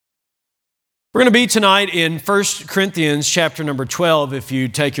We're going to be tonight in 1 Corinthians chapter number 12. If you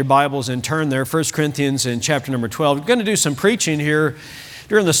take your Bibles and turn there, 1 Corinthians in chapter number 12. We're going to do some preaching here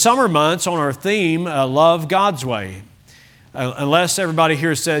during the summer months on our theme, Love God's Way. Unless everybody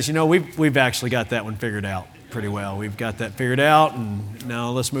here says, you know, we've actually got that one figured out pretty well. We've got that figured out, and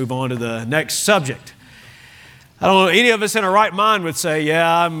now let's move on to the next subject. I don't know, any of us in our right mind would say,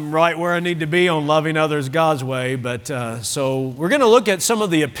 yeah, I'm right where I need to be on loving others God's way. But so we're going to look at some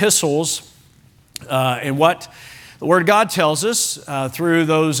of the epistles and what the Word of God tells us through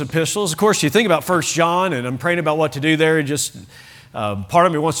those epistles. Of course, you think about 1 John, and I'm praying about what to do there. Just part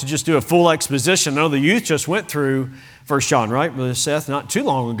of me wants to just do a full exposition. I know the youth just went through 1 John, right, Brother Seth, not too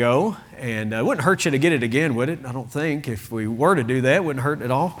long ago. And it wouldn't hurt you to get it again, would it? I don't think. If we were to do that, it wouldn't hurt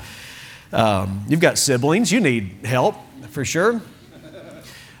at all. You've got siblings. You need help, for sure.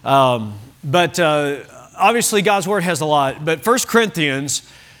 But obviously, God's Word has a lot. But 1 Corinthians...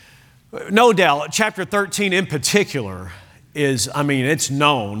 no doubt, chapter 13 in particular is, it's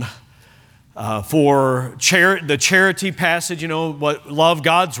known for the charity passage, what love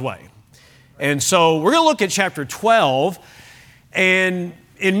God's way. And so we're going to look at chapter 12, and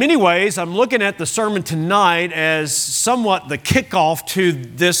in many ways, I'm looking at the sermon tonight as somewhat the kickoff to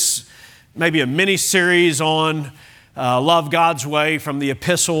this, maybe a mini-series on love God's way from the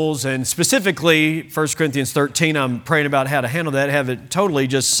epistles, and specifically 1 Corinthians 13. I'm praying about how to handle that, have it totally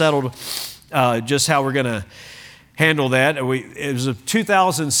just settled, just how we're going to handle that. It was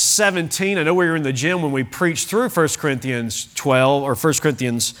 2017. I know we were in the gym when we preached through 1 Corinthians 12, or 1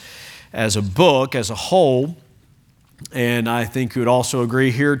 Corinthians as a book, as a whole. And I think you would also agree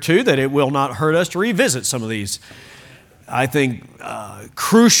here too that it will not hurt us to revisit some of these, I think,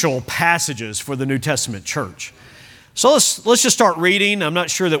 crucial passages for the New Testament church. So let's just start reading. I'm not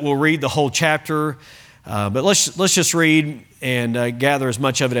sure that we'll read the whole chapter, but let's just read and gather as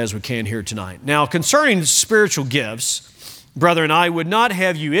much of it as we can here tonight. Now, concerning spiritual gifts, brethren, I would not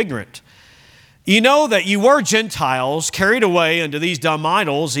have you ignorant. You know that you were Gentiles, carried away unto these dumb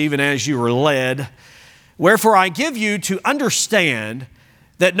idols, even as you were led. Wherefore I give you to understand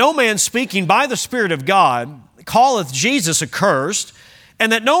that no man speaking by the Spirit of God calleth Jesus accursed,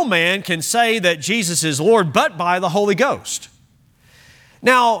 and that no man can say that Jesus is Lord but by the Holy Ghost.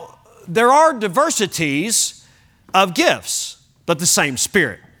 Now, there are diversities of gifts, but the same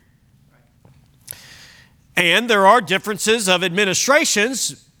Spirit. And there are differences of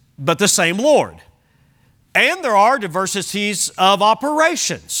administrations, but the same Lord. And there are diversities of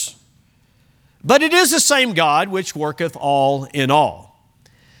operations, but it is the same God which worketh all in all.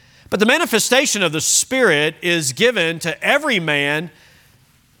 But the manifestation of the Spirit is given to every man,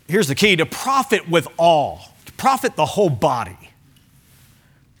 here's the key, to profit with all, to profit the whole body.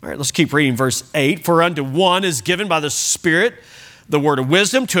 All right, let's keep reading verse 8. For unto one is given by the Spirit the word of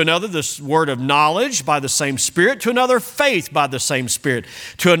wisdom, to another the word of knowledge by the same Spirit, to another faith by the same Spirit,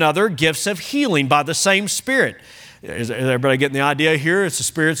 to another gifts of healing by the same Spirit. Is everybody getting the idea here? It's the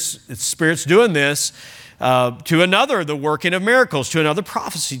Spirit's doing this. To another, the working of miracles, to another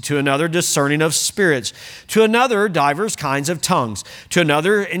prophecy, to another discerning of spirits, to another divers kinds of tongues, to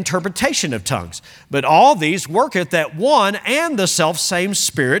another interpretation of tongues. But all these worketh that one and the selfsame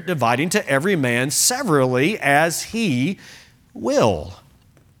Spirit, dividing to every man severally as he will.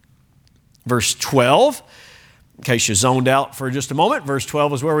 Verse 12, in case you zoned out for just a moment, verse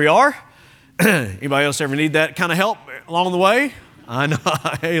 12 is where we are. Anybody else ever need that kind of help along the way? I know.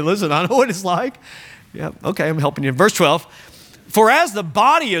 Hey, listen, I know what it's like. Yeah, okay, I'm helping you. Verse 12, for as the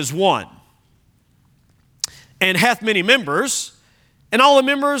body is one, and hath many members, and all the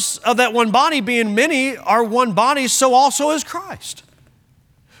members of that one body being many are one body, so also is Christ.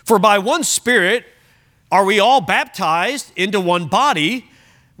 For by one Spirit are we all baptized into one body,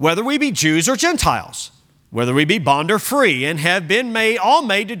 whether we be Jews or Gentiles, whether we be bond or free, and have been all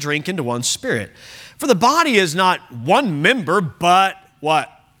made to drink into one Spirit. For the body is not one member, but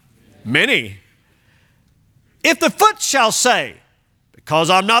what? Many. If the foot shall say,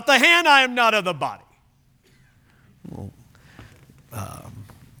 because I'm not the hand, I am not of the body. Well,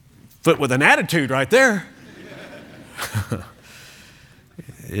 foot with an attitude right there.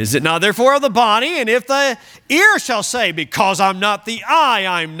 Is it not therefore of the body? And if the ear shall say, because I'm not the eye,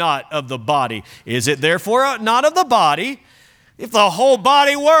 I'm not of the body. Is it therefore not of the body? If the whole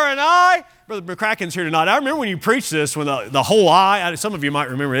body were an eye, Brother McCracken's here tonight. I remember when you preached this, when the whole eye, some of you might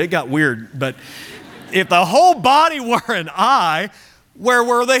remember it got weird, but if the whole body were an eye, where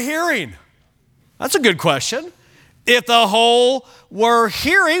were the hearing? That's a good question. If the whole were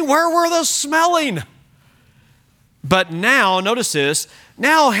hearing, where were the smelling? But now, notice this,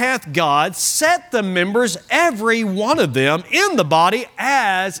 now hath God set the members, every one of them, in the body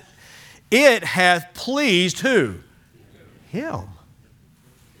as it hath pleased who? Him.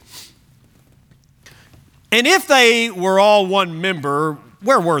 And if they were all one member,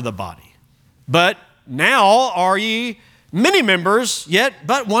 where were the body? But now are ye many members, yet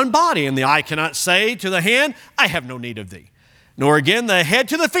but one body. And the eye cannot say to the hand, I have no need of thee. Nor again the head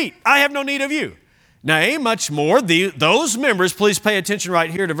to the feet, I have no need of you. Nay, much more, those members, please pay attention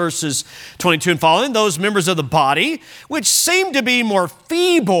right here to verses 22 and following, those members of the body, which seem to be more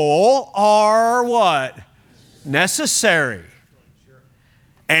feeble, are what? Necessary.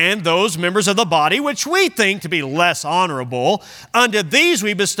 And those members of the body, which we think to be less honorable, unto these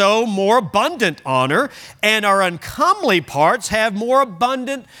we bestow more abundant honor, and our uncomely parts have more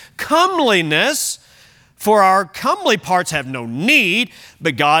abundant comeliness. For our comely parts have no need,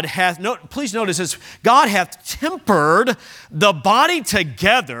 but God hath, please notice this, God hath tempered the body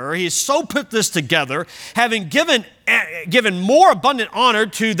together. He has so put this together, having given more abundant honor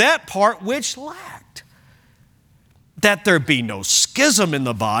to that part which lacked. That there be no schism in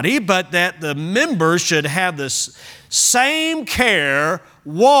the body, but that the members should have this same care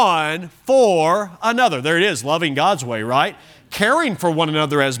one for another. There it is, loving God's way, right? Caring for one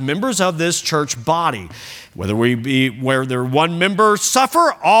another as members of this church body. Whether one member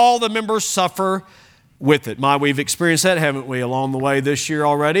suffer, all the members suffer with it. We've experienced that, haven't we, along the way this year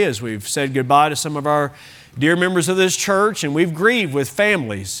already, as we've said goodbye to some of our dear members of this church, and we've grieved with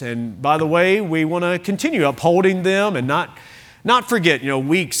families. And by the way, we want to continue upholding them and not forget,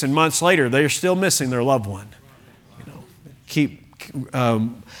 weeks and months later, they're still missing their loved one. Keep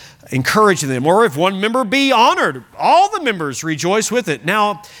encouraging them. Or if one member be honored, all the members rejoice with it.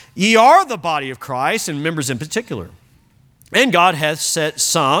 Now, ye are the body of Christ, and members in particular. And God hath set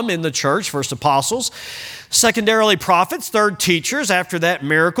some in the church, first apostles, secondarily prophets, third teachers, after that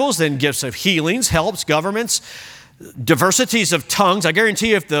miracles, then gifts of healings, helps, governments, diversities of tongues. I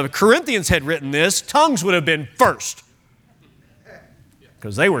guarantee you if the Corinthians had written this, tongues would have been first,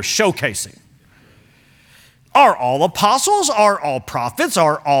 because they were showcasing. Are all apostles? Are all prophets?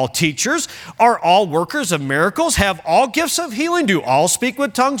 Are all teachers? Are all workers of miracles? Have all gifts of healing? Do all speak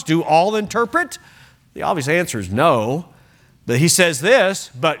with tongues? Do all interpret? The obvious answer is no. But he says this,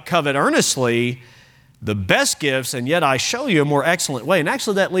 but covet earnestly the best gifts, and yet I show you a more excellent way. And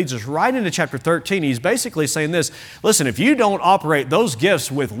actually that leads us right into chapter 13. He's basically saying this, listen, if you don't operate those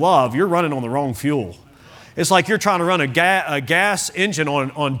gifts with love, you're running on the wrong fuel. It's like you're trying to run a gas engine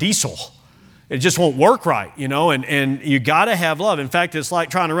on diesel. It just won't work right, and you got to have love. In fact, it's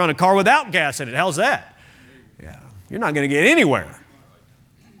like trying to run a car without gas in it. How's that? Yeah, you're not going to get anywhere.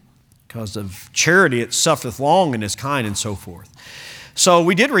 Because of charity, it suffereth long and is kind and so forth. So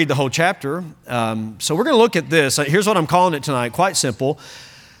we did read the whole chapter. So we're going to look at this. Here's what I'm calling it tonight, quite simple.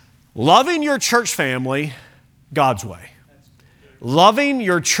 Loving your church family God's way. Loving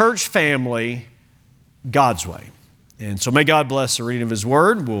your church family God's way. And so may God bless the reading of His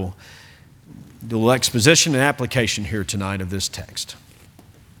Word. We'll do a little exposition and application here tonight of this text.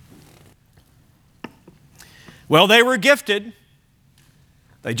 Well, they were gifted.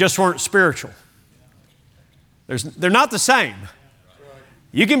 They just weren't spiritual. They're not the same.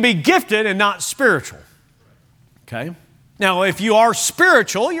 You can be gifted and not spiritual. Okay? Now, if you are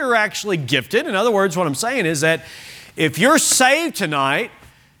spiritual, you're actually gifted. In other words, what I'm saying is that if you're saved tonight,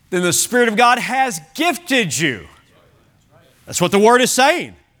 then the Spirit of God has gifted you. That's what the Word is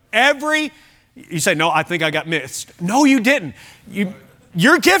saying. You say, no, I think I got missed. No, you didn't.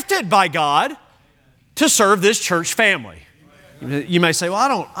 You're gifted by God to serve this church family. You may say,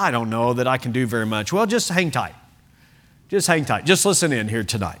 well, I don't know that I can do very much. Well, just hang tight. Just hang tight. Just listen in here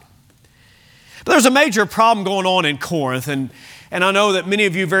tonight. But there's a major problem going on in Corinth, and I know that many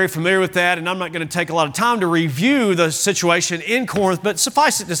of you are very familiar with that, and I'm not going to take a lot of time to review the situation in Corinth, but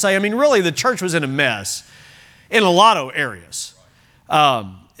suffice it to say, really the church was in a mess in a lot of areas.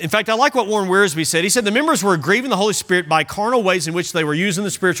 In fact, I like what Warren Wiersbe said. He said the members were grieving the Holy Spirit by carnal ways in which they were using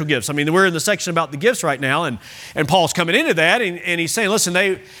the spiritual gifts. We're in the section about the gifts right now, and Paul's coming into that, and he's saying, listen,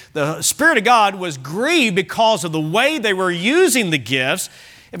 the Spirit of God was grieved because of the way they were using the gifts.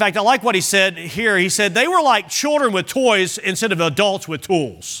 In fact, I like what he said here. He said they were like children with toys instead of adults with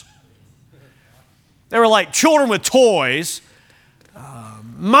tools. They were like children with toys.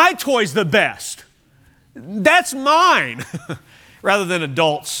 My toy's the best. That's mine. Rather than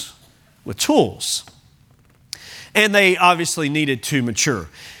adults with tools. And they obviously needed to mature.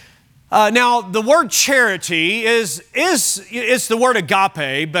 Now, the word charity is the word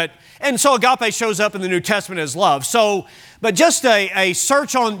agape, and so agape shows up in the New Testament as love. But just a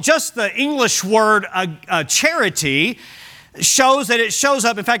search on just the English word charity shows that it shows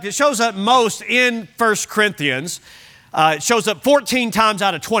up, in fact, it shows up most in 1 Corinthians. It shows up 14 times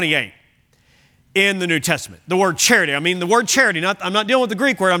out of 28. in the New Testament. The word charity. I mean, the word charity, I'm not dealing with the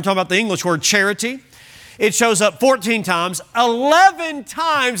Greek word, I'm talking about the English word charity. It shows up 14 times. 11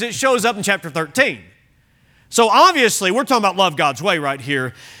 times it shows up in chapter 13. So obviously, we're talking about love God's way right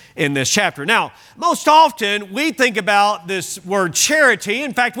here in this chapter. Now, most often we think about this word charity.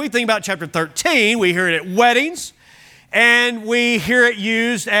 In fact, we think about chapter 13. We hear it at weddings, and we hear it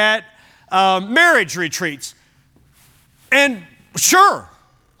used at marriage retreats. And sure,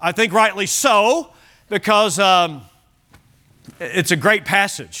 I think rightly so, because it's a great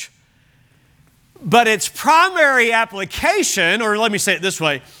passage. But its primary application, or let me say it this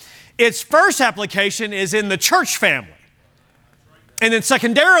way, its first application is in the church family. And then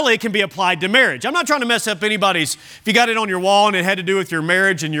secondarily, it can be applied to marriage. I'm not trying to mess up anybody's, if you got it on your wall and it had to do with your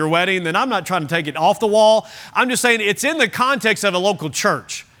marriage and your wedding, then I'm not trying to take it off the wall. I'm just saying it's in the context of a local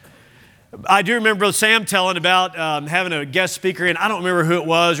church. I do remember Brother Sam telling about having a guest speaker, and I don't remember who it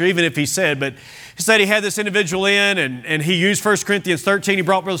was or even if he said, but he said he had this individual in and he used 1 Corinthians 13. He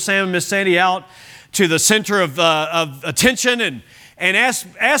brought Brother Sam and Miss Sandy out to the center of attention and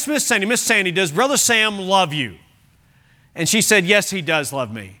asked Miss Sandy, does Brother Sam love you? And she said, yes, he does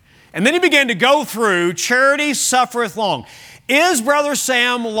love me. And then he began to go through, charity suffereth long. Is Brother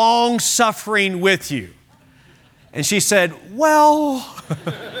Sam long suffering with you? And she said, well,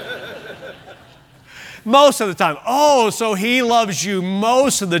 most of the time. Oh, so he loves you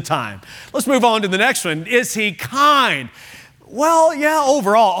most of the time. Let's move on to the next one. Is he kind? Well, yeah,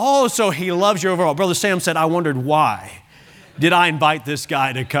 overall. Oh, so he loves you overall. Brother Sam said, I wondered why did I invite this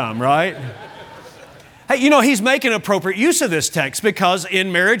guy to come, right? Hey, you know, he's making appropriate use of this text because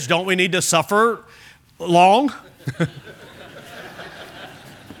in marriage, don't we need to suffer long?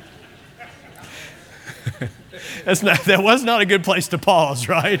 That was not a good place to pause,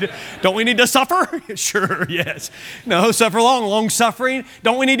 right? Don't we need to suffer? Sure, yes. No, suffer long suffering.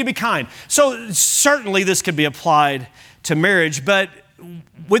 Don't we need to be kind? So certainly this could be applied to marriage, but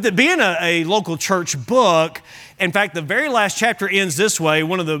with it being a local church book, in fact, the very last chapter ends this way.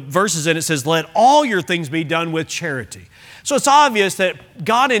 One of the verses in it says, let all your things be done with charity. So it's obvious that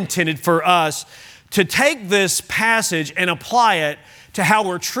God intended for us to take this passage and apply it to how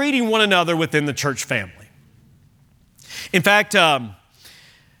we're treating one another within the church family. In fact,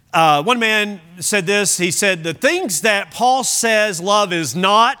 one man said this. He said, the things that Paul says love is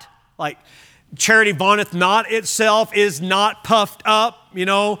not, like charity vaunteth not itself, is not puffed up, you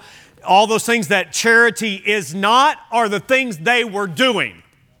know, all those things that charity is not are the things they were doing.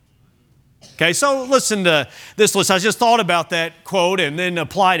 Okay, so listen to this list. I just thought about that quote and then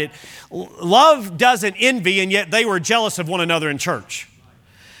applied it. Love doesn't envy, and yet they were jealous of one another in church.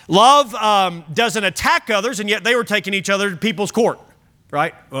 Love doesn't attack others, and yet they were taking each other to people's court,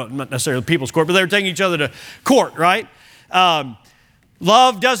 right? Well, not necessarily people's court, but they were taking each other to court, right?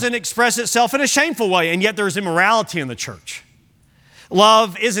 Love doesn't express itself in a shameful way, and yet there's immorality in the church.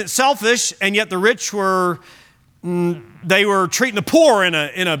 Love isn't selfish, and yet the rich were treating the poor in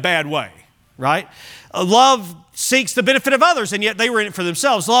a bad way, right? Love seeks the benefit of others, and yet they were in it for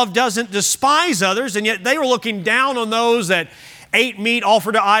themselves. Love doesn't despise others, and yet they were looking down on those that ate meat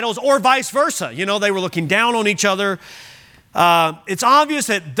offered to idols, or vice versa. You know, they were looking down on each other. It's obvious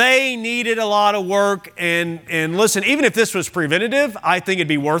that they needed a lot of work, and listen, even if this was preventative, I think it'd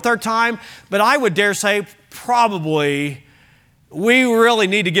be worth our time, but I would dare say probably we really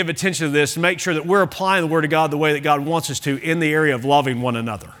need to give attention to this and make sure that we're applying the Word of God the way that God wants us to in the area of loving one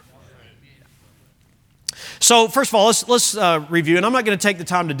another. So first of all, let's review, and I'm not going to take the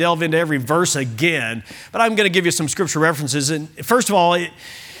time to delve into every verse again, but I'm going to give you some scripture references. And first of all,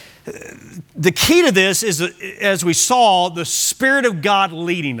 the key to this is, as we saw, the Spirit of God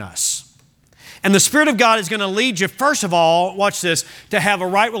leading us. And the Spirit of God is going to lead you, first of all, watch this, to have a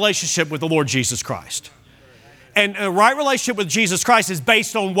right relationship with the Lord Jesus Christ. And a right relationship with Jesus Christ is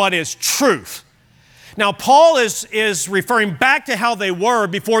based on what is truth. Now, Paul is referring back to how they were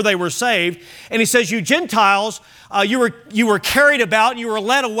before they were saved. And he says, you Gentiles, you were carried about, you were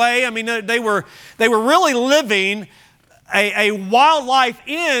led away. I mean, they were really living a wild life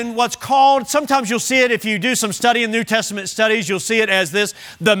in what's called, sometimes you'll see it if you do some study in New Testament studies, you'll see it as this,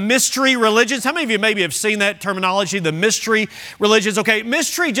 the mystery religions. How many of you maybe have seen that terminology, the mystery religions? Okay,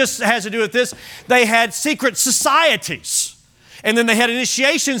 mystery just has to do with this. They had secret societies. And then they had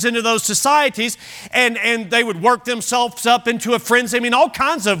initiations into those societies, and they would work themselves up into a frenzy. I mean, all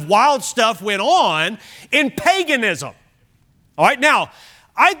kinds of wild stuff went on in paganism. All right, now,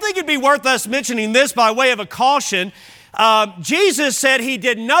 I think it'd be worth us mentioning this by way of a caution. Jesus said he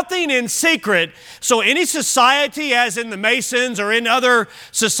did nothing in secret. So any society, as in the Masons or in other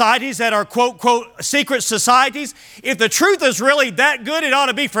societies that are quote, quote, secret societies, if the truth is really that good, it ought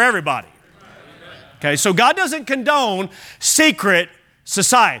to be for everybody. Okay, so God doesn't condone secret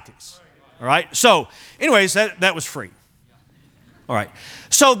societies. All right, so anyways, that was free. All right,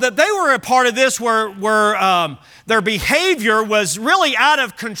 so that they were a part of this where their behavior was really out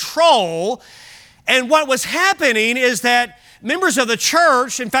of control. And what was happening is that members of the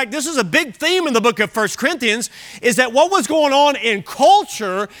church, in fact, this is a big theme in the book of 1 Corinthians, is that what was going on in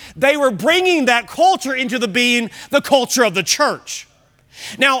culture, they were bringing that culture into being the culture of the church.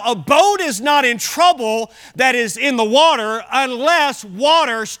 Now, a boat is not in trouble that is in the water unless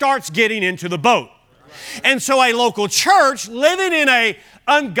water starts getting into the boat. And so a local church living in an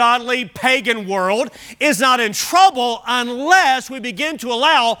ungodly pagan world is not in trouble unless we begin to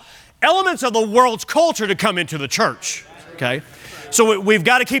allow elements of the world's culture to come into the church. Okay? So we've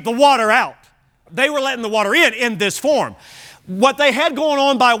got to keep the water out. They were letting the water in this form. What they had going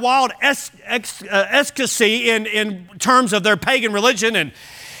on by wild ecstasy in terms of their pagan religion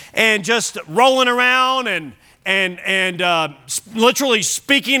and just rolling around and literally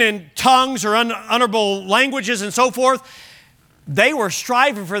speaking in tongues or unutterable languages and so forth, they were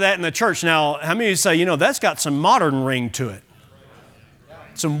striving for that in the church. Now, how many of you say, that's got some modern ring to it?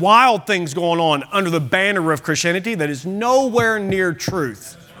 Some wild things going on under the banner of Christianity that is nowhere near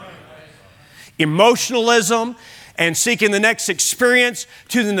truth. Emotionalism and seeking the next experience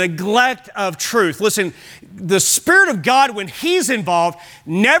to the neglect of truth. Listen, the Spirit of God, when He's involved,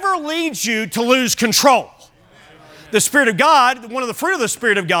 never leads you to lose control. The Spirit of God, one of the fruit of the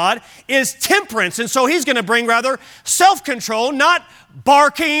Spirit of God is temperance. And so He's going to bring rather self-control, not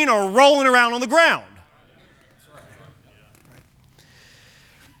barking or rolling around on the ground.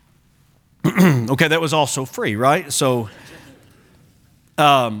 Okay, that was also free, right? So,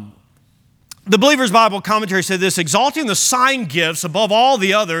 the Believer's Bible Commentary said this: exalting the sign gifts above all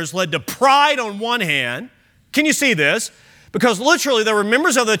the others led to pride on one hand. Can you see this? Because literally there were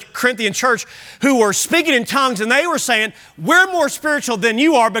members of the Corinthian church who were speaking in tongues, and they were saying, we're more spiritual than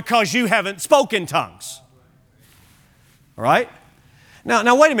you are because you haven't spoken tongues. All right?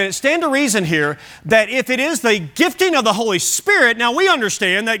 Now wait a minute. Stand to reason here that if it is the gifting of the Holy Spirit, now we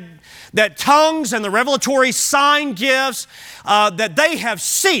understand that tongues and the revelatory sign gifts, that they have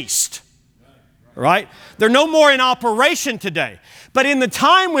ceased. Right? They're no more in operation today. But in the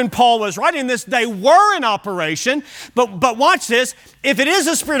time when Paul was writing this, they were in operation. But watch this. If it is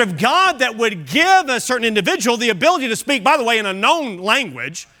the Spirit of God that would give a certain individual the ability to speak, by the way, in a known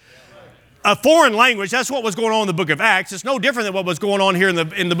language, a foreign language, that's what was going on in the book of Acts. It's no different than what was going on here in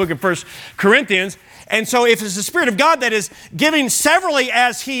the book of 1 Corinthians. And so if it's the Spirit of God that is giving severally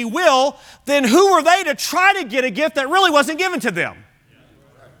as He will, then who were they to try to get a gift that really wasn't given to them?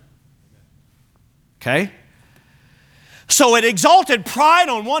 Okay? So it exalted pride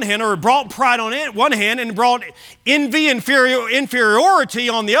on one hand, or it brought pride on one hand, and brought envy, inferiority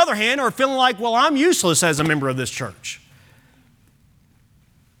on the other hand, or feeling like, well, I'm useless as a member of this church.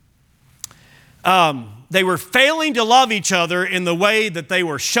 They were failing to love each other in the way that they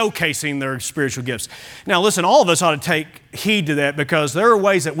were showcasing their spiritual gifts. Now listen, all of us ought to take heed to that, because there are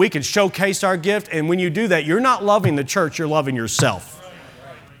ways that we can showcase our gift, and when you do that, you're not loving the church, you're loving yourself.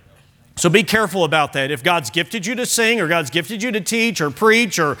 So be careful about that. If God's gifted you to sing, or God's gifted you to teach or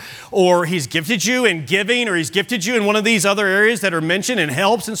preach, or He's gifted you in giving, or He's gifted you in one of these other areas that are mentioned and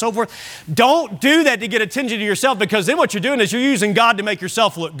helps and so forth, don't do that to get attention to yourself, because then what you're doing is you're using God to make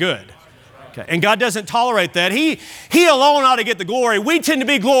yourself look good. Okay. And God doesn't tolerate that. He alone ought to get the glory. We tend to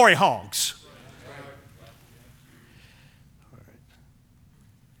be glory hogs.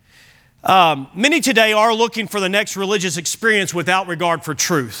 Many today are looking for the next religious experience without regard for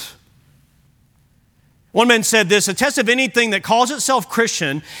truth. One man said this: a test of anything that calls itself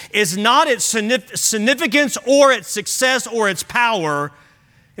Christian is not its significance or its success or its power.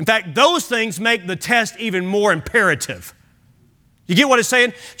 In fact, those things make the test even more imperative. You get what it's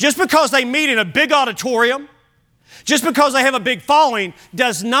saying? Just because they meet in a big auditorium, just because they have a big following,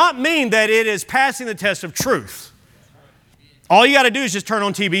 does not mean that it is passing the test of truth. All you got to do is just turn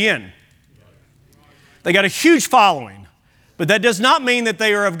on TBN. They got a huge following, but that does not mean that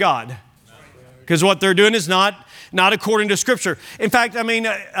they are of God. Because what they're doing is not according to Scripture. In fact,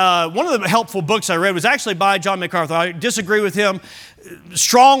 one of the helpful books I read was actually by John MacArthur. I disagree with him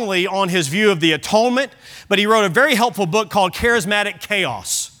strongly on his view of the atonement, but he wrote a very helpful book called Charismatic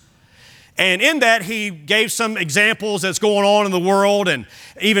Chaos. And in that, he gave some examples that's going on in the world, and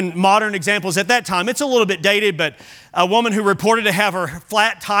even modern examples at that time. It's a little bit dated, but a woman who reported to have her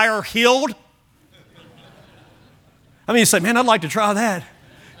flat tire healed. I mean, you say, man, I'd like to try that.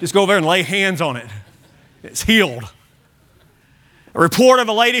 Just go over there and lay hands on it. It's healed. A report of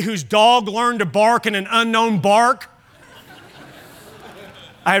a lady whose dog learned to bark in an unknown bark.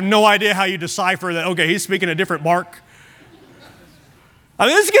 I have no idea how you decipher that, okay, he's speaking a different Mark. I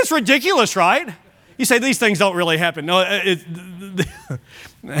mean, this gets ridiculous, right? You say these things don't really happen. No,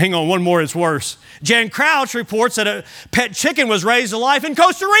 hang on, one more, it's worse. Jan Crouch reports that a pet chicken was raised to life in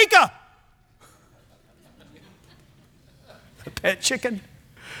Costa Rica. A pet chicken?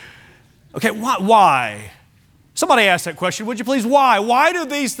 Okay, why? Somebody asked that question, would you please? Why? Why do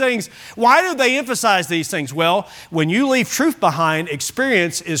they emphasize these things? Well, when you leave truth behind,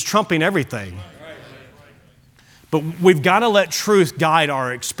 experience is trumping everything. But we've got to let truth guide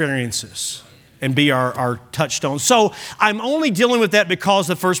our experiences and be our touchstone. So I'm only dealing with that because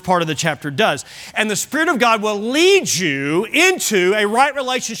the first part of the chapter does. And the Spirit of God will lead you into a right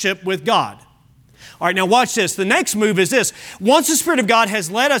relationship with God. All right, now watch this. The next move is this. Once the Spirit of God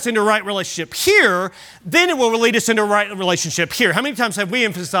has led us into a right relationship here, then it will lead us into a right relationship here. How many times have we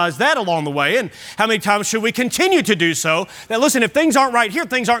emphasized that along the way? And how many times should we continue to do so? That listen, if things aren't right here,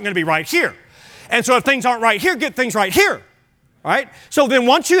 things aren't going to be right here. And so if things aren't right here, get things right here. Right? So then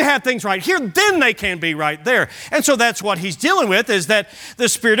once you have things right here, then they can be right there. And so that's what he's dealing with, is that the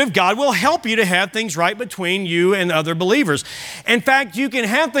Spirit of God will help you to have things right between you and other believers. In fact, you can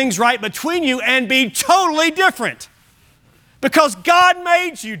have things right between you and be totally different because God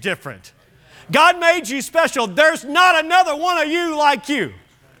made you different. God made you special. There's not another one of you like you.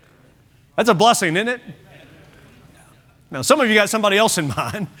 That's a blessing, isn't it? Now, some of you got somebody else in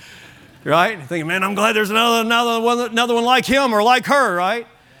mind. Right? Thinking, man, I'm glad there's another one like him or like her, right?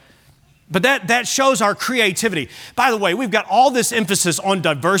 But that shows our creativity. By the way, we've got all this emphasis on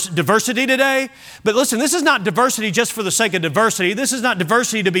diversity today. But listen, this is not diversity just for the sake of diversity. This is not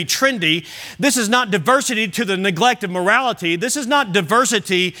diversity to be trendy. This is not diversity to the neglect of morality. This is not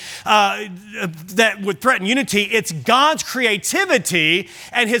diversity that would threaten unity. It's God's creativity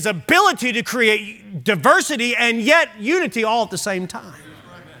and His ability to create diversity and yet unity all at the same time.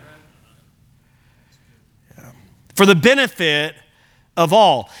 For the benefit of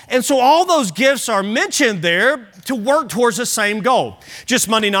all. And so all those gifts are mentioned there to work towards the same goal. Just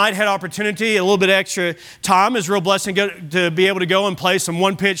Monday night, had opportunity, a little bit extra time. It's a real blessing to be able to go and play some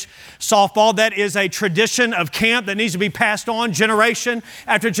one-pitch softball. That is a tradition of camp that needs to be passed on generation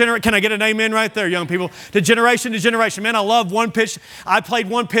after generation. Can I get an amen right there, young people? To generation. Man, I love one pitch. I played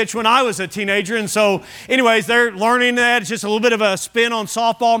one pitch when I was a teenager. And so anyways, they're learning that. It's just a little bit of a spin on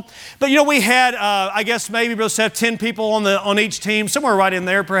softball. But you know, we had, I guess maybe we'll have 10 people on each team, somewhere right in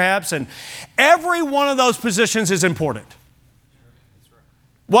there perhaps. And every one of those positions is important.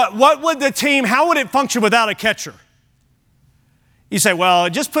 What would the team, how would it function without a catcher? You say, well,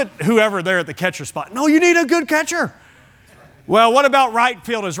 just put whoever there at the catcher spot. No, you need a good catcher. Well, what about right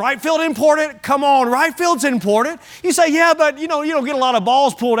field? Is right field important? Come on, right field's important. You say, yeah, but you don't get a lot of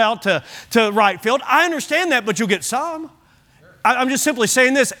balls pulled out to right field. I understand that, but you'll get some. I'm just simply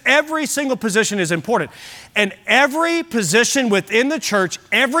saying this. Every single position is important. And every position within the church,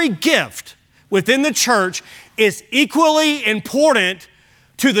 every gift within the church is equally important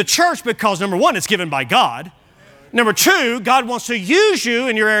to the church because, number one, it's given by God. Number two, God wants to use you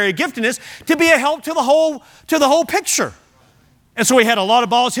in your area of giftedness to be a help to the whole picture. And so we had a lot of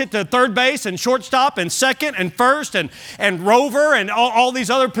balls hit to third base and shortstop and second and first and rover and all these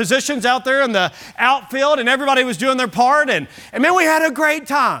other positions out there in the outfield, and everybody was doing their part. And man, we had a great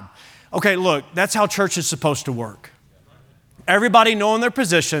time. Okay, look, that's how church is supposed to work. Everybody knowing their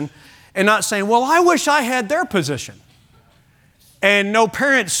position and not saying, well, I wish I had their position. And no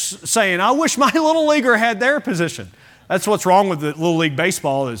parents saying, I wish my little leaguer had their position. That's what's wrong with the Little League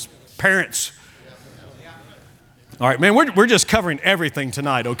Baseball is parents. All right, man, we're just covering everything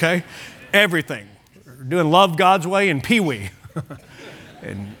tonight, okay? Everything. We're doing Love God's Way and Pee Wee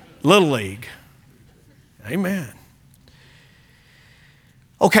and Little League. Amen.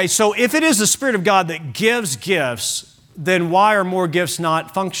 Okay, so if it is the Spirit of God that gives gifts, then why are more gifts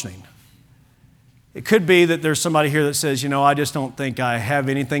not functioning? It could be that there's somebody here that says, I just don't think I have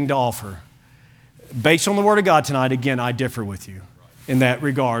anything to offer. Based on the Word of God tonight, again, I differ with you in that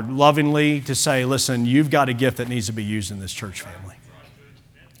regard, lovingly to say, listen, you've got a gift that needs to be used in this church family.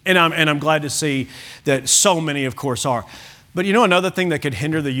 And I'm glad to see that so many, of course, are. But another thing that could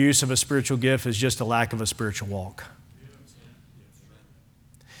hinder the use of a spiritual gift is just a lack of a spiritual walk.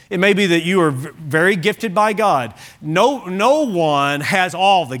 It may be that you are very gifted by God. No one has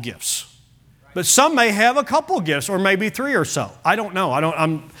all the gifts. But some may have a couple gifts or maybe 3 or so. I don't know.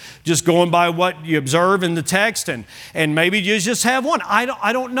 I'm just going by what you observe in the text and maybe you just have one.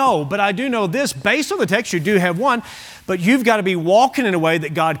 I don't know. But I do know this. Based on the text, you do have one. But you've got to be walking in a way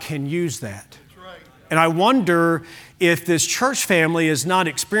that God can use that. That's right. And I wonder if this church family is not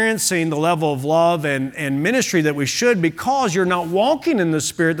experiencing the level of love and ministry that we should because you're not walking in the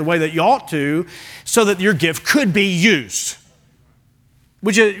Spirit the way that you ought to so that your gift could be used.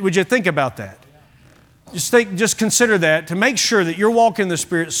 Would you think about that? Just consider that to make sure that you're walking in the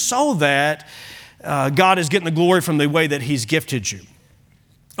Spirit so that God is getting the glory from the way that He's gifted you.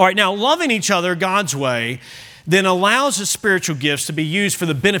 All right, now loving each other God's way then allows the spiritual gifts to be used for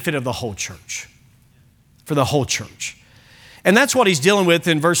the benefit of the whole church. For the whole church. And that's what he's dealing with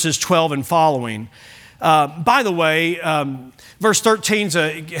in verses 12 and following. By the way, verse 13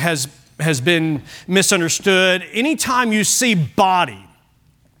 has been misunderstood. Anytime you see body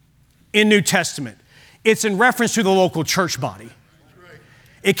in New Testament, it's in reference to the local church body.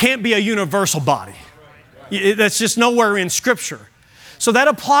 It can't be a universal body. That's just nowhere in Scripture. So that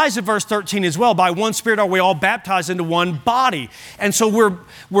applies to verse 13 as well. By one Spirit are we all baptized into one body. And so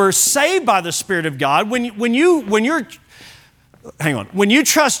we're saved by the Spirit of God. When you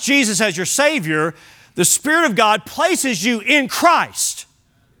trust Jesus as your Savior, the Spirit of God places you in Christ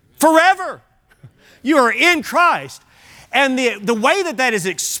forever. You are in Christ. And the way that is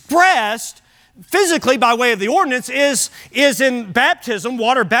expressed physically by way of the ordinance is in baptism,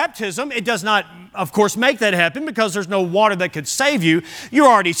 water baptism. It does not, of course, make that happen because there's no water that could save you. You're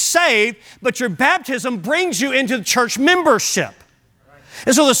already saved, but your baptism brings you into the church membership.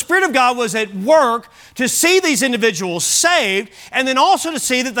 And so the Spirit of God was at work to see these individuals saved and then also to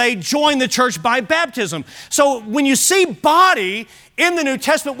see that they join the church by baptism. So when you see body in the New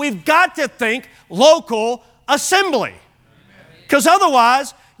Testament, we've got to think local assembly. Because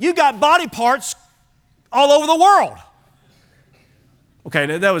otherwise, you got body parts all over the world.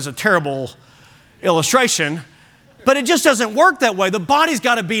 Okay, that was a terrible illustration, but it just doesn't work that way. The body's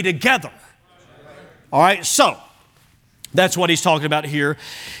got to be together. All right, so that's what he's talking about here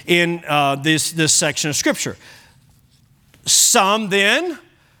in this section of Scripture. Some then,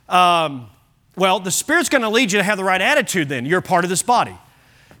 the Spirit's going to lead you to have the right attitude then. You're a part of this body.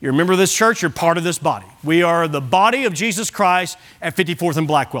 You're a member of this church, you're part of this body. We are the body of Jesus Christ at 54th and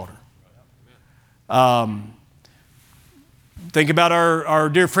Blackwelder. Think about our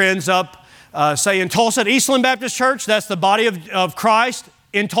dear friends up, say in Tulsa at Eastland Baptist Church. That's the body of Christ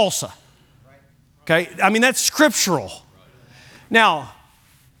in Tulsa. Okay, I mean, that's scriptural. Now,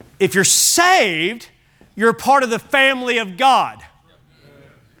 if you're saved, you're a part of the family of God.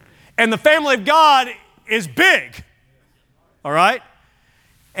 And the family of God is big. All right?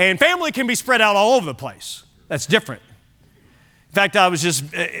 And family can be spread out all over the place. That's different. In fact, I was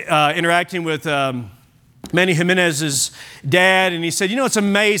just interacting with Manny Jimenez's dad, and he said, it's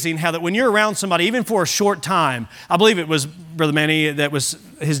amazing how that when you're around somebody, even for a short time, I believe it was Brother Manny that was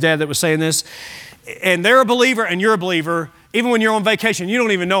his dad that was saying this, and they're a believer and you're a believer, even when you're on vacation, you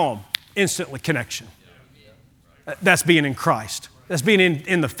don't even know them. Instantly connection. That's being in Christ. That's being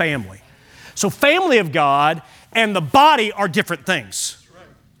in the family. So family of God and the body are different things.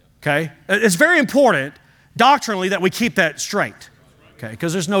 Okay? It's very important doctrinally that we keep that straight. Okay?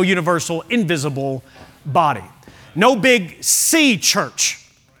 Because there's no universal, invisible body. No big C church.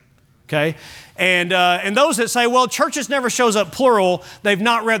 Okay? And those that say, well, churches never shows up plural, they've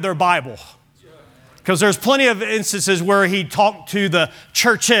not read their Bible. Because there's plenty of instances where he talked to the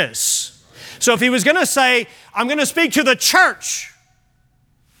churches. So if he was going to say, I'm going to speak to the church,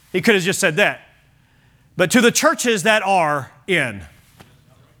 he could have just said that. But to the churches that are in.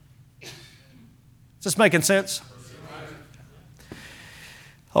 Is this making sense?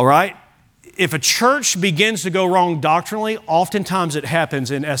 All right. If a church begins to go wrong doctrinally, oftentimes it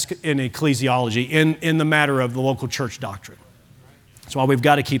happens in ecclesiology, in the matter of the local church doctrine. That's why we've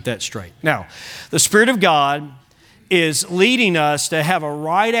got to keep that straight. Now, the Spirit of God is leading us to have a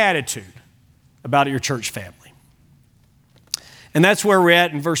right attitude about your church family. And that's where we're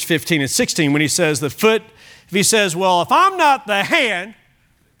at in verse 15 and 16 when he says the foot, if he says, well, if I'm not the hand,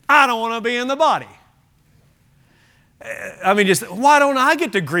 I don't want to be in the body. I mean, just why don't I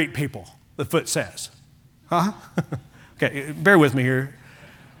get to greet people? The foot says. Huh? Okay, bear with me here.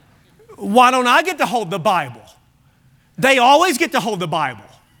 Why don't I get to hold the Bible? They always get to hold the Bible.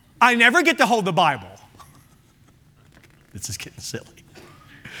 I never get to hold the Bible. This is getting silly.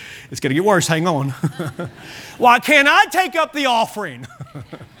 It's going to get worse. Hang on. Why can't I take up the offering?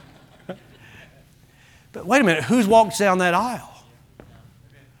 But wait a minute. Who walks down that aisle?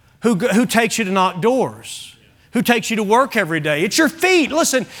 Who takes you to knock doors? Who takes you to work every day? It's your feet.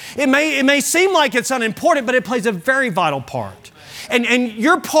 Listen, it may seem like it's unimportant, but it plays a very vital part. And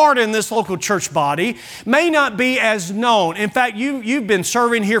your part in this local church body may not be as known. In fact, you've been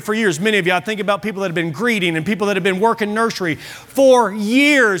serving here for years. Many of you, I think about people that have been greeting and people that have been working nursery for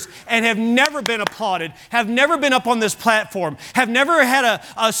years and have never been applauded, have never been up on this platform, have never had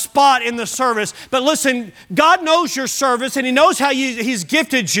a spot in the service. But listen, God knows your service and He knows how He's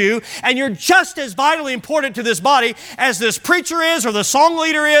gifted you, and you're just as vitally important to this body as this preacher is or the song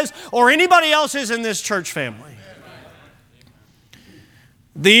leader is or anybody else is in this church family.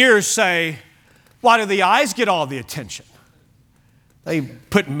 The ears say, why do the eyes get all the attention? They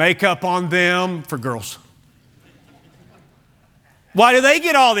put makeup on them for girls. Why do they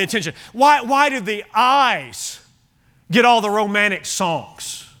get all the attention? Why do the eyes get all the romantic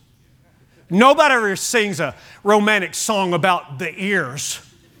songs? Nobody ever sings a romantic song about the ears.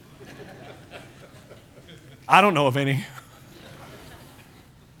 I don't know of any.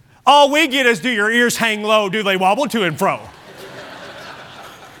 All we get is, do your ears hang low? Do they wobble to and fro?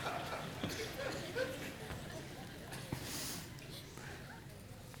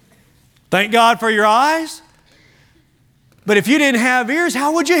 Thank God for your eyes. But if you didn't have ears,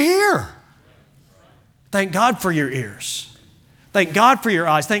 how would you hear? Thank God for your ears. Thank God for your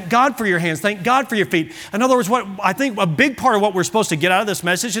eyes. Thank God for your hands. Thank God for your feet. In other words, what I think a big part of what we're supposed to get out of this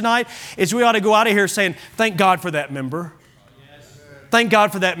message tonight is we ought to go out of here saying, thank God for that member. Thank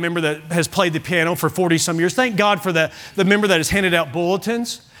God for that member that has played the piano for 40-some years. Thank God for the member that has handed out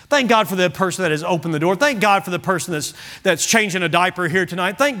bulletins. Thank God for the person that has opened the door. Thank God for the person that's changing a diaper here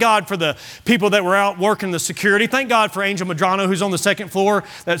tonight. Thank God for the people that were out working the security. Thank God for Angel Madrano, who's on the second floor,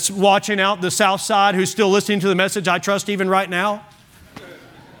 that's watching out the south side, who's still listening to the message, I trust, even right now.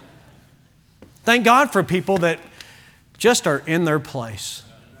 Thank God for people that just are in their place.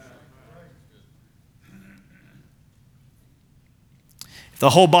 If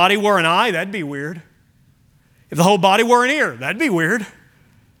the whole body were an eye, that'd be weird. If the whole body were an ear, that'd be weird.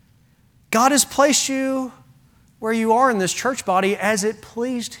 God has placed you where you are in this church body as it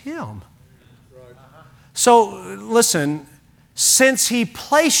pleased Him. So listen, since He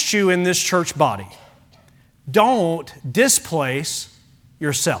placed you in this church body, don't displace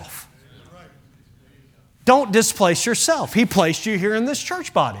yourself. Don't displace yourself. He placed you here in this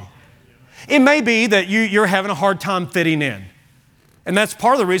church body. It may be that you're having a hard time fitting in. And that's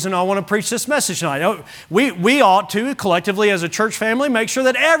part of the reason I want to preach this message tonight. We ought to, collectively as a church family, make sure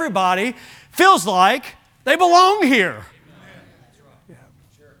that everybody feels like they belong here. Yeah.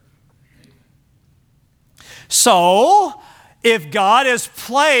 So, if God has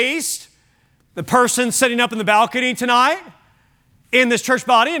placed the person sitting up in the balcony tonight in this church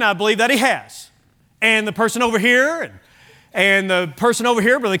body, and I believe that He has, and the person over here, and the person over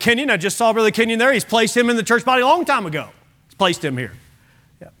here, Brother Kenyon, I just saw Brother Kenyon there, He's placed him in the church body a long time ago. Placed him here.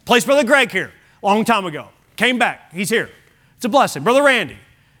 Yeah. Placed Brother Greg here a long time ago. Came back. He's here. It's a blessing. Brother Randy.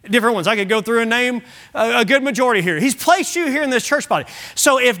 Different ones. I could go through and name a good majority here. He's placed you here in this church body.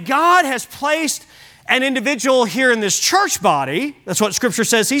 So if God has placed an individual here in this church body, that's what Scripture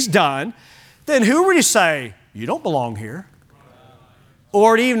says He's done, then who would you say, you don't belong here?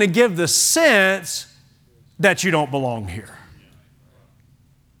 Or even to give the sense that you don't belong here?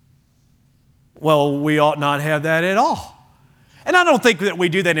 Well, we ought not have that at all. And I don't think that we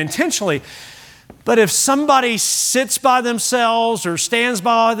do that intentionally. But if somebody sits by themselves or stands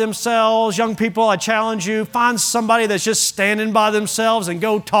by themselves, young people, I challenge you, find somebody that's just standing by themselves and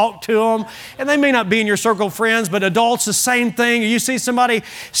go talk to them. And they may not be in your circle of friends, but adults, the same thing. You see somebody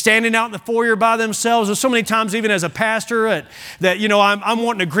standing out in the foyer by themselves, or so many times even as a pastor that I'm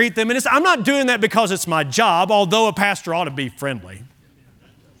wanting to greet them. And I'm not doing that because it's my job, although a pastor ought to be friendly.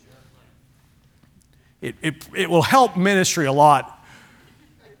 It will help ministry a lot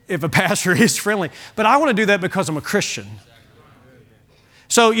if a pastor is friendly. But I want to do that because I'm a Christian.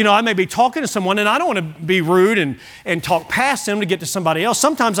 So, I may be talking to someone and I don't want to be rude and talk past them to get to somebody else.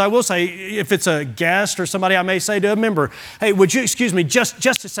 Sometimes I will say, if it's a guest or somebody, I may say to a member, hey, would you excuse me just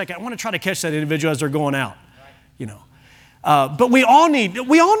a second? I want to try to catch that individual as they're going out, But we all need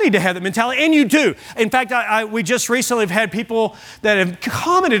to have that mentality, and you do. In fact, we just recently have had people that have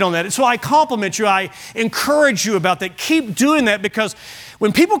commented on that. So I compliment you. I encourage you about that. Keep doing that, because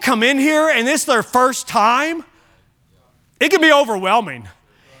when people come in here and it's their first time, it can be overwhelming.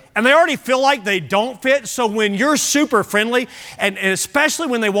 And they already feel like they don't fit. So when you're super friendly, and especially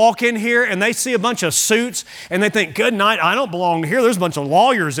when they walk in here and they see a bunch of suits and they think, good night, I don't belong here. There's a bunch of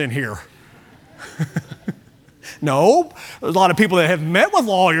lawyers in here. No, there's a lot of people that have met with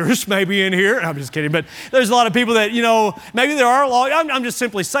lawyers maybe in here. I'm just kidding, but there's a lot of people that, maybe there are lawyers. I'm just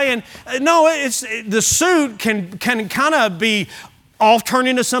simply saying, no, the suit can kind of be off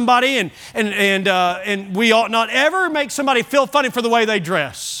turning to somebody, and we ought not ever make somebody feel funny for the way they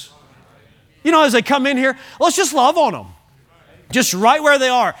dress. You know, as they come in here, let's just love on them. Just right where they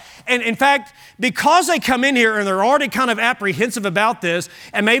are. And in fact, because they come in here and they're already kind of apprehensive about this,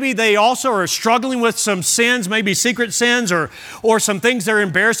 and maybe they also are struggling with some sins, maybe secret sins or some things they're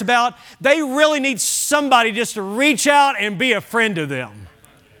embarrassed about, they really need somebody just to reach out and be a friend to them.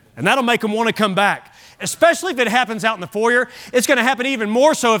 And that'll make them want to come back. Especially if it happens out in the foyer. It's going to happen even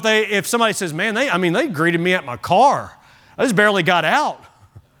more so if somebody says, man, they greeted me at my car. I just barely got out.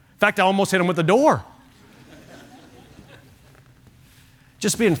 In fact, I almost hit them with the door.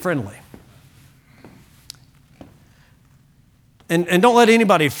 Just being friendly. And don't let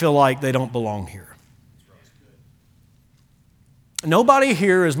anybody feel like they don't belong here. Nobody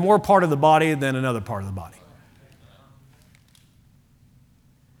here is more part of the body than another part of the body.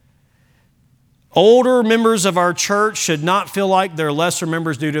 Older members of our church should not feel like they're lesser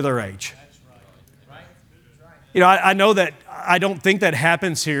members due to their age. You know, I know that I don't think that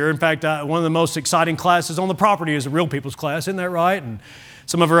happens here. In fact, one of the most exciting classes on the property is a real people's class, isn't that right? And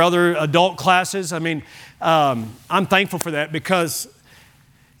some of our other adult classes. I mean, I'm thankful for that because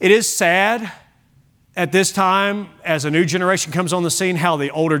it is sad at this time as a new generation comes on the scene how the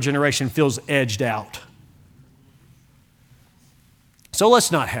older generation feels edged out. So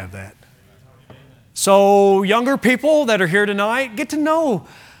let's not have that. So younger people that are here tonight, get to know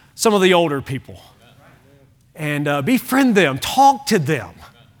some of the older people and befriend them, talk to them.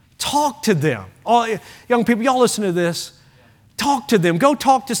 Talk to them. All, young people, y'all listen to this. Talk to them. Go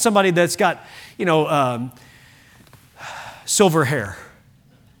talk to somebody that's got, silver hair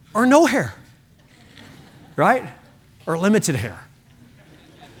or no hair, right? Or limited hair.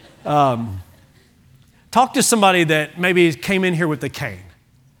 Talk to somebody that maybe came in here with a cane.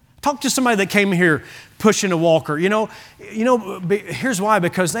 Talk to somebody that came here pushing a walker. Here's why,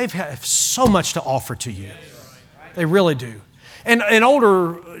 because they've have so much to offer to you. They really do. And an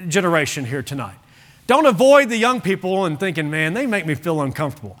older generation here tonight. Don't avoid the young people and thinking, man, they make me feel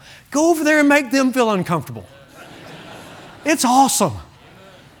uncomfortable. Go over there and make them feel uncomfortable. It's awesome.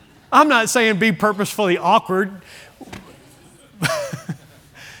 I'm not saying be purposefully awkward,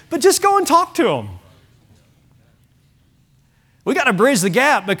 but just go and talk to them. We got to bridge the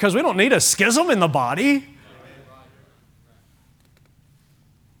gap because we don't need a schism in the body.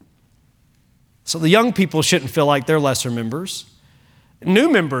 So the young people shouldn't feel like they're lesser members.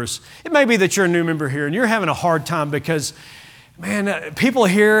 New members, it may be that you're a new member here and you're having a hard time because, man, people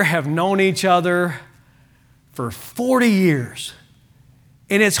here have known each other for 40 years.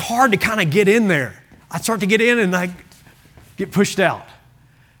 And it's hard to kind of get in there. I start to get in and I get pushed out.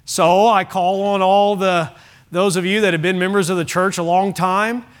 So I call on those of you that have been members of the church a long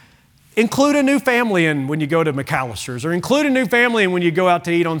time, include a new family in when you go to McAllister's, or include a new family in when you go out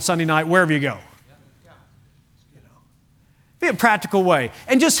to eat on Sunday night, wherever you go. Be a practical way.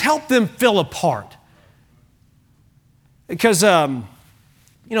 And just help them feel a part. Because,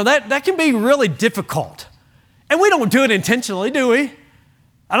 that can be really difficult. And we don't do it intentionally, do we?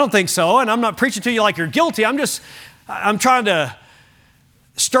 I don't think so. And I'm not preaching to you like you're guilty. I'm trying to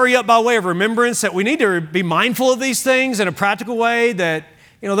stir you up by way of remembrance that we need to be mindful of these things in a practical way, that,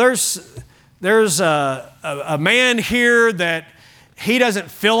 there's a man here that he doesn't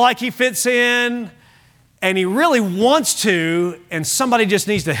feel like he fits in, and he really wants to, and somebody just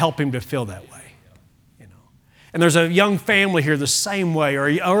needs to help him to feel that way. And there's a young family here the same way, or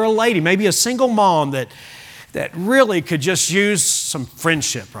a lady, maybe a single mom that really could just use some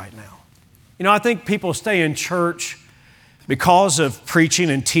friendship right now. I think people stay in church because of preaching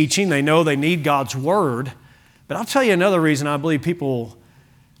and teaching. They know they need God's word. But I'll tell you another reason I believe people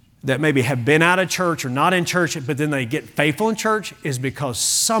that maybe have been out of church or not in church, but then they get faithful in church, is because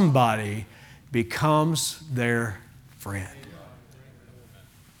somebody becomes their friend.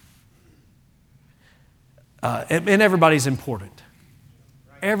 And everybody's important.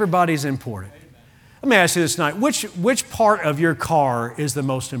 Everybody's important. Let me ask you this tonight. Which part of your car is the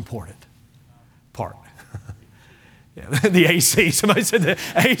most important part? Yeah, the AC. Somebody said the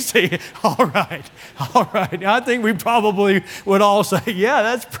AC. All right. I think we probably would all say, yeah,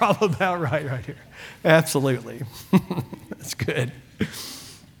 that's probably about right here. Absolutely. That's good.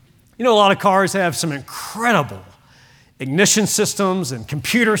 A lot of cars have some incredible ignition systems and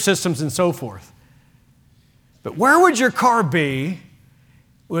computer systems and so forth. But where would your car be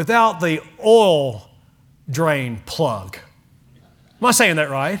without the oil drain plug? Am I saying that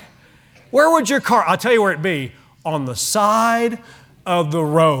right? Where would your car, I'll tell you where it'd be, on the side of the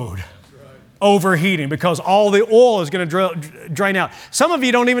road, overheating, because all the oil is going to drain out. Some of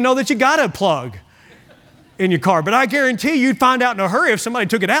you don't even know that you got a plug in your car. But I guarantee you'd find out in a hurry if somebody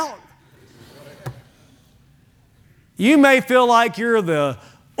took it out. You may feel like you're the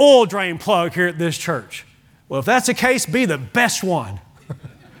oil drain plug here at this church. Well, if that's the case, be the best one.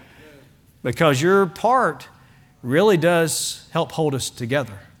 Because your part really does help hold us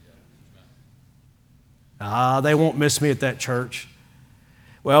together. They won't miss me at that church.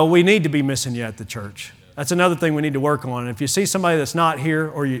 Well, we need to be missing you at the church. That's another thing we need to work on. If you see somebody that's not here,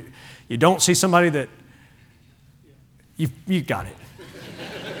 or you don't see somebody that, you got it.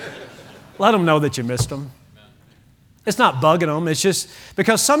 Let them know that you missed them. It's not bugging them. It's just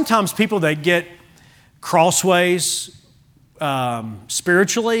because sometimes people that get crossways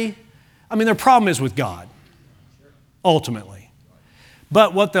spiritually, their problem is with God, ultimately.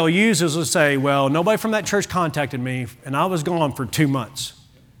 But what they'll use is they'll say, well, nobody from that church contacted me, and I was gone for 2 months.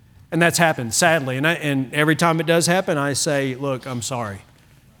 And that's happened, sadly. And every time it does happen, I say, look, I'm sorry.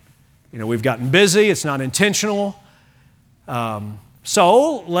 We've gotten busy. It's not intentional.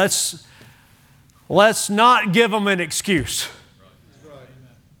 So let's not give them an excuse.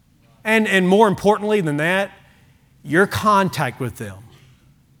 And more importantly than that, your contact with them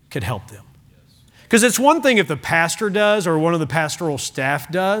could help them. Because it's one thing if the pastor does or one of the pastoral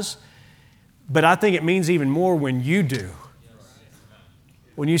staff does, but I think it means even more when you do.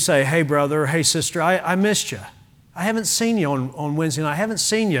 When you say, hey, brother, hey, sister, I missed you. I haven't seen you on Wednesday night. I haven't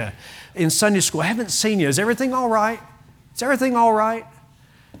seen you in Sunday school. I haven't seen you. Is everything all right? Is everything all right?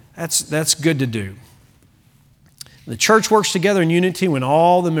 That's good to do. The church works together in unity when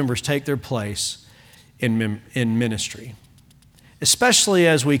all the members take their place in ministry, especially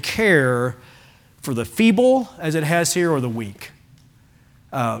as we care for the feeble, as it has here, or the weak.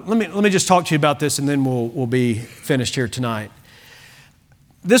 Let me just talk to you about this, and then we'll be finished here tonight.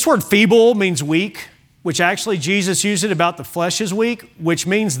 This word feeble means weak, which actually Jesus used it about the flesh is weak, which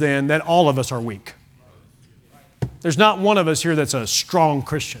means then that all of us are weak. There's not one of us here that's a strong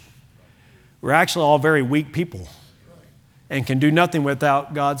Christian. We're actually all very weak people and can do nothing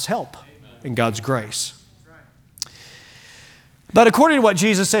without God's help and God's grace. But according to what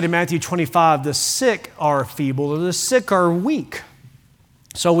Jesus said in Matthew 25, the sick are feeble or the sick are weak.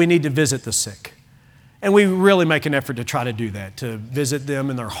 So we need to visit the sick. And we really make an effort to try to do that, to visit them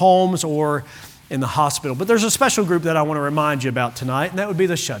in their homes or in the hospital. But there's a special group that I want to remind you about tonight, and that would be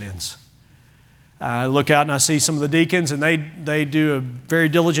the shut-ins. I look out and I see some of the deacons, and they do a very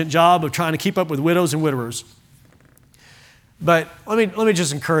diligent job of trying to keep up with widows and widowers. But let me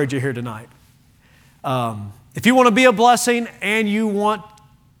just encourage you here tonight. If you want to be a blessing and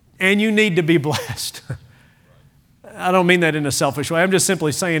you need to be blessed, I don't mean that in a selfish way. I'm just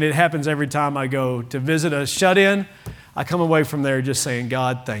simply saying it happens every time I go to visit a shut-in. I come away from there just saying,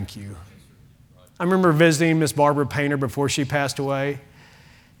 God, thank you. I remember visiting Miss Barbara Painter before she passed away.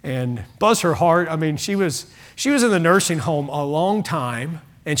 And bless her heart, she was in the nursing home a long time,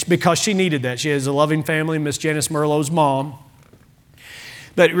 and because she needed that. She has a loving family, Miss Janice Merlot's mom.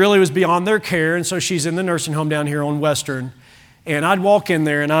 But it really was beyond their care, and so she's in the nursing home down here on Western. And I'd walk in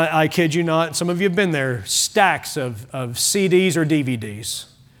there, and I kid you not, some of you have been there, stacks of CDs or DVDs.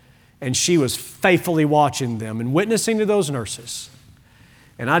 And she was faithfully watching them and witnessing to those nurses.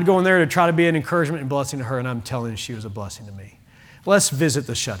 And I'd go in there to try to be an encouragement and blessing to her, and I'm telling you, she was a blessing to me. Let's visit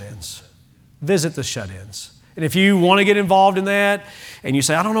the shut-ins. Visit the shut-ins. And if you want to get involved in that, and you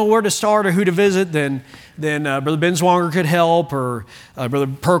say, I don't know where to start or who to visit, then Brother Ben Zwanger could help, or Brother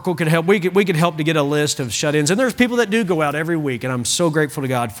Perkle could help. We could help to get a list of shut-ins. And there's people that do go out every week, and I'm so grateful to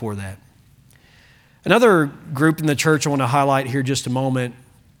God for that. Another group in the church I want to highlight here just a moment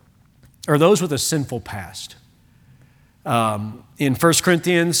are those with a sinful past. In 1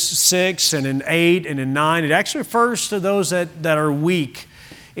 Corinthians 6 and in 8 and in 9, it actually refers to those that are weak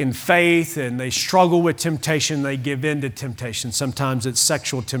in faith and they struggle with temptation, they give in to temptation. Sometimes it's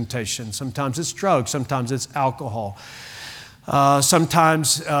sexual temptation, sometimes it's drugs, sometimes it's alcohol,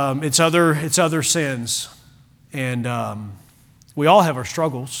 sometimes it's other sins. And we all have our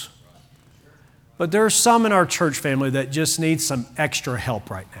struggles. But there are some in our church family that just need some extra help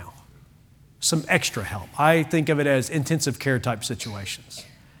right now. Some extra help. I think of it as intensive care type situations.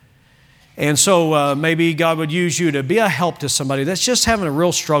 And so maybe God would use you to be a help to somebody that's just having a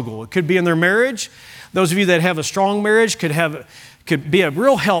real struggle. It could be in their marriage. Those of you that have a strong marriage could be a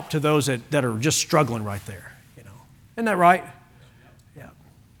real help to those that are just struggling right there. Isn't that right? Yeah.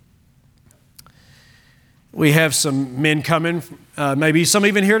 We have some men coming, maybe some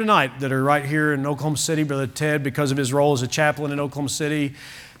even here tonight that are right here in Oklahoma City. Brother Ted, because of his role as a chaplain in Oklahoma City,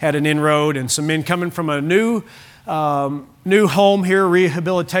 had an inroad, and some men coming from a new home here,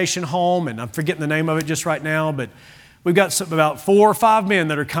 rehabilitation home, and I'm forgetting the name of it just right now, but we've got about 4 or 5 men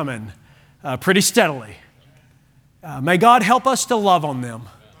that are coming pretty steadily. May God help us to love on them.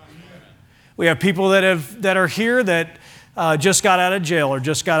 We have people that are here that just got out of jail or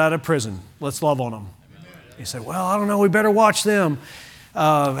just got out of prison. Let's love on them. You say, well, I don't know, we better watch them.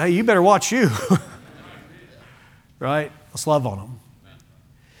 Hey, you better watch you. Right? Let's love on them.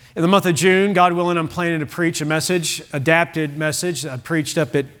 In the month of June, God willing, I'm planning to preach a message, adapted message I preached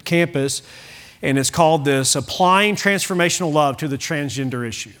up at campus, and it's called this, Applying Transformational Love to the Transgender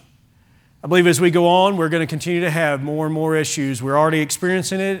Issue. I believe as we go on, we're going to continue to have more and more issues. We're already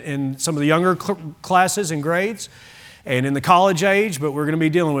experiencing it in some of the younger classes and grades and in the college age, but we're going to be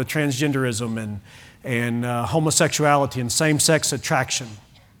dealing with transgenderism and homosexuality and same-sex attraction.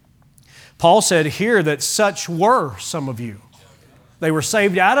 Paul said here that such were some of you. They were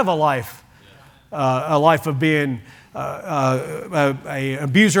saved out of a life of being an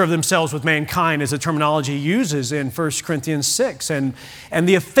abuser of themselves with mankind is the terminology he uses in 1 Corinthians 6. And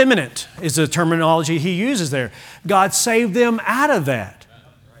the effeminate is the terminology he uses there. God saved them out of that.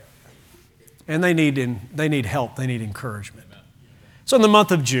 And they need help. They need encouragement. So in the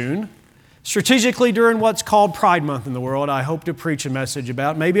month of June, strategically during what's called Pride Month in the world, I hope to preach a message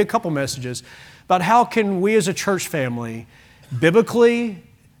about, maybe a couple messages, about how can we as a church family biblically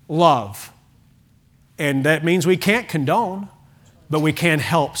love. And that means we can't condone, but we can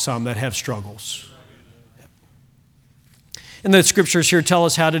help some that have struggles. And the scriptures here tell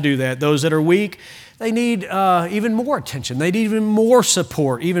us how to do that. Those that are weak, they need even more attention. They need even more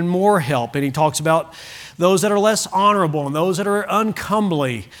support, even more help. And he talks about those that are less honorable and those that are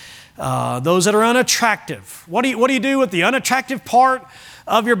uncomely, those that are unattractive. What do you do with the unattractive part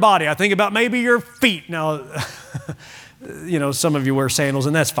of your body? I think about maybe your feet. Now, some of you wear sandals,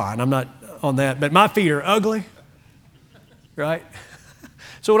 and that's fine. I'm not on that. But my feet are ugly, right?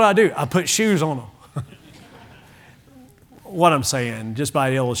 So what do? I put shoes on them. What I'm saying, just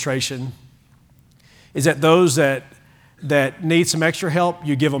by illustration, is that those that need some extra help,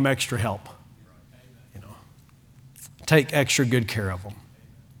 you give them extra help. Take extra good care of them.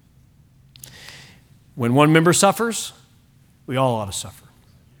 When one member suffers, we all ought to suffer.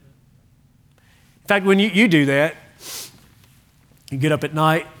 In fact, when you do that, you get up at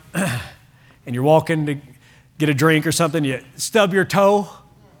night and you're walking to get a drink or something, you stub your toe.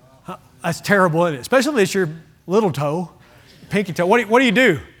 That's terrible, isn't it? Especially if it's your little toe, pinky toe. What do you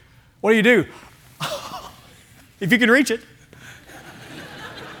do? What do you do? If you can reach it.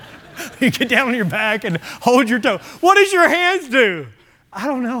 You get down on your back and hold your toe. What does your hands do? I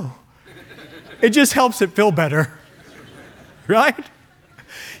don't know. It just helps it feel better, right?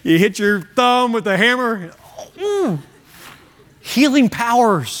 You hit your thumb with a hammer. Healing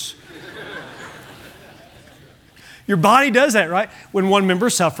powers. Your body does that, right? When one member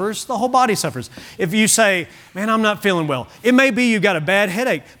suffers, the whole body suffers. If you say, man, I'm not feeling well, it may be you've got a bad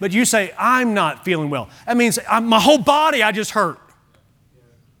headache, but you say, I'm not feeling well. That means my whole body, I just hurt.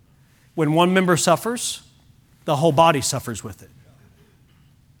 When one member suffers, the whole body suffers with it.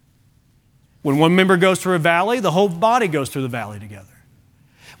 When one member goes through a valley, the whole body goes through the valley together.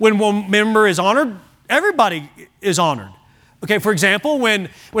 When one member is honored, everybody is honored. Okay, for example, when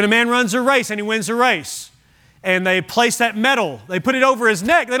a man runs a race and he wins the race, and they place that medal, they put it over his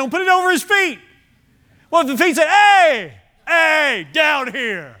neck, they don't put it over his feet. Well, if the feet say, hey, down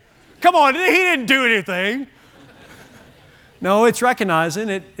here. Come on, he didn't do anything. No, it's recognizing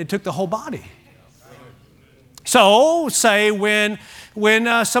it took the whole body. So, say when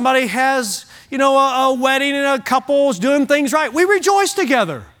somebody has, a wedding and a couple's doing things right, we rejoice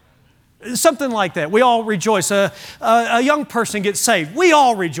together. Something like that. We all rejoice. A young person gets saved. We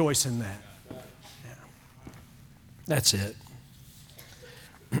all rejoice in that. Yeah. That's it.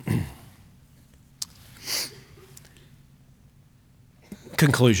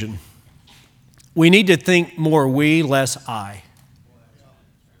 Conclusion. We need to think more we, less I.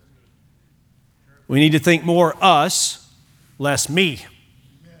 We need to think more us, less me.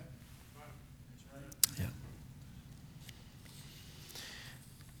 Yeah.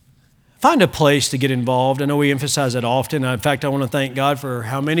 Find a place to get involved. I know we emphasize that often. In fact, I want to thank God for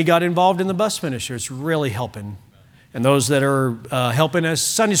how many got involved in the bus ministry. It's really helping. And those that are helping as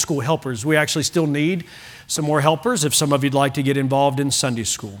Sunday school helpers, we actually still need some more helpers if some of you'd like to get involved in Sunday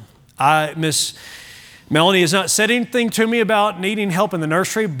school. Miss Melanie has not said anything to me about needing help in the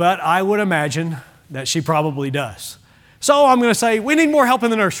nursery, but I would imagine that she probably does. So I'm going to say we need more help in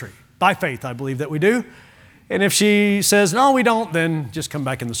the nursery. By faith, I believe that we do. And if she says, no, we don't, then just come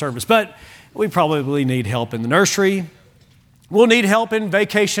back in the service. But we probably need help in the nursery. We'll need help in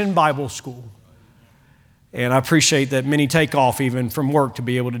vacation Bible school. And I appreciate that many take off even from work to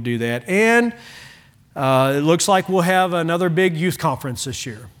be able to do that. And it looks like we'll have another big youth conference this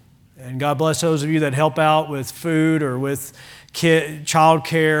year. And God bless those of you that help out with food or with child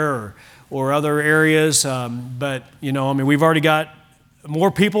care or other areas. But, we've already got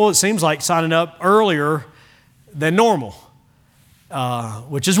more people, it seems like, signing up earlier than normal,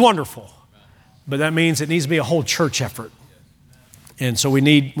 which is wonderful. But that means it needs to be a whole church effort. And so we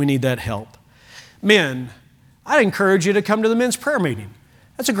need that help. Men, I'd encourage you to come to the men's prayer meeting.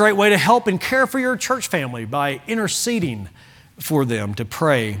 That's a great way to help and care for your church family by interceding for them, to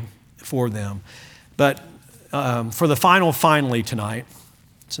pray for them. But for the finally tonight,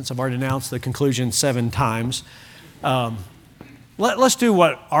 since I've already announced the conclusion 7 times, let's do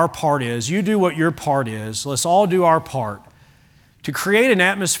what our part is. You do what your part is. Let's all do our part to create an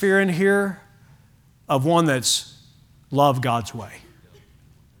atmosphere in here of one that's love God's way.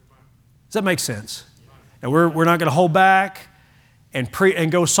 Does that make sense? And we're not going to hold back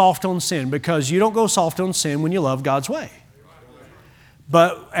and go soft on sin, because you don't go soft on sin when you love God's way.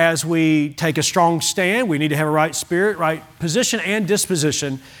 But as we take a strong stand, we need to have a right spirit, right position and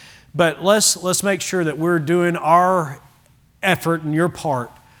disposition. But let's make sure that we're doing our effort and your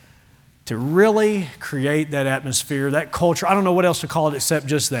part to really create that atmosphere, that culture. I don't know what else to call it except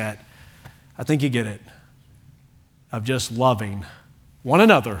just that. I think you get it. Of just loving one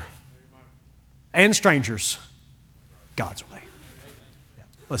another and strangers God's way. Yeah.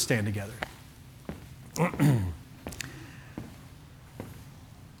 Let's stand together.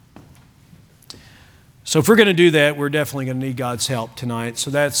 So if we're going to do that, we're definitely going to need God's help tonight.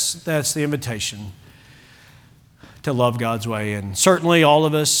 So that's the invitation, to love God's way. And certainly all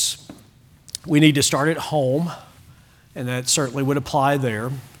of us, we need to start at home, and that certainly would apply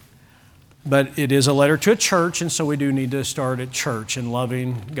there. But it is a letter to a church, and so we do need to start at church and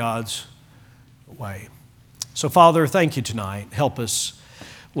loving God's way. So Father, thank you tonight. Help us,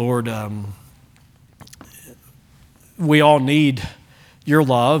 Lord. We all need your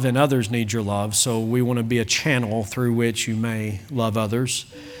love, and others need your love, so we want to be a channel through which you may love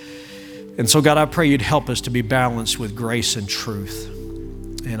others. And so, God, I pray you'd help us to be balanced with grace and truth.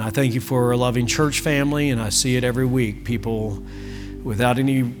 And I thank you for a loving church family, and I see it every week. People without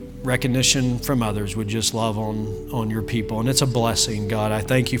any recognition from others would just love on your people, and it's a blessing, God. I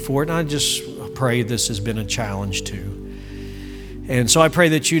thank you for it, and I just pray this has been a challenge too. And so I pray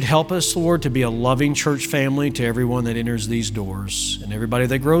that you'd help us, Lord, to be a loving church family to everyone that enters these doors and everybody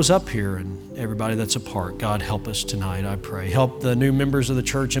that grows up here and everybody that's a part. God, help us tonight, I pray. Help the new members of the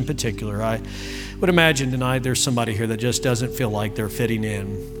church in particular. I would imagine tonight there's somebody here that just doesn't feel like they're fitting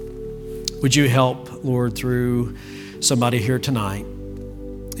in. Would you help, Lord, through somebody here tonight?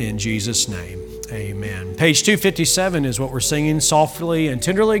 In Jesus' name, amen. Page 257 is what we're singing, Softly and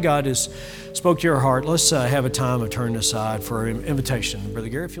Tenderly. God has spoke to your heart. Let's have a time of turning aside for an invitation. Brother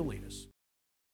Gary, if you'll lead us.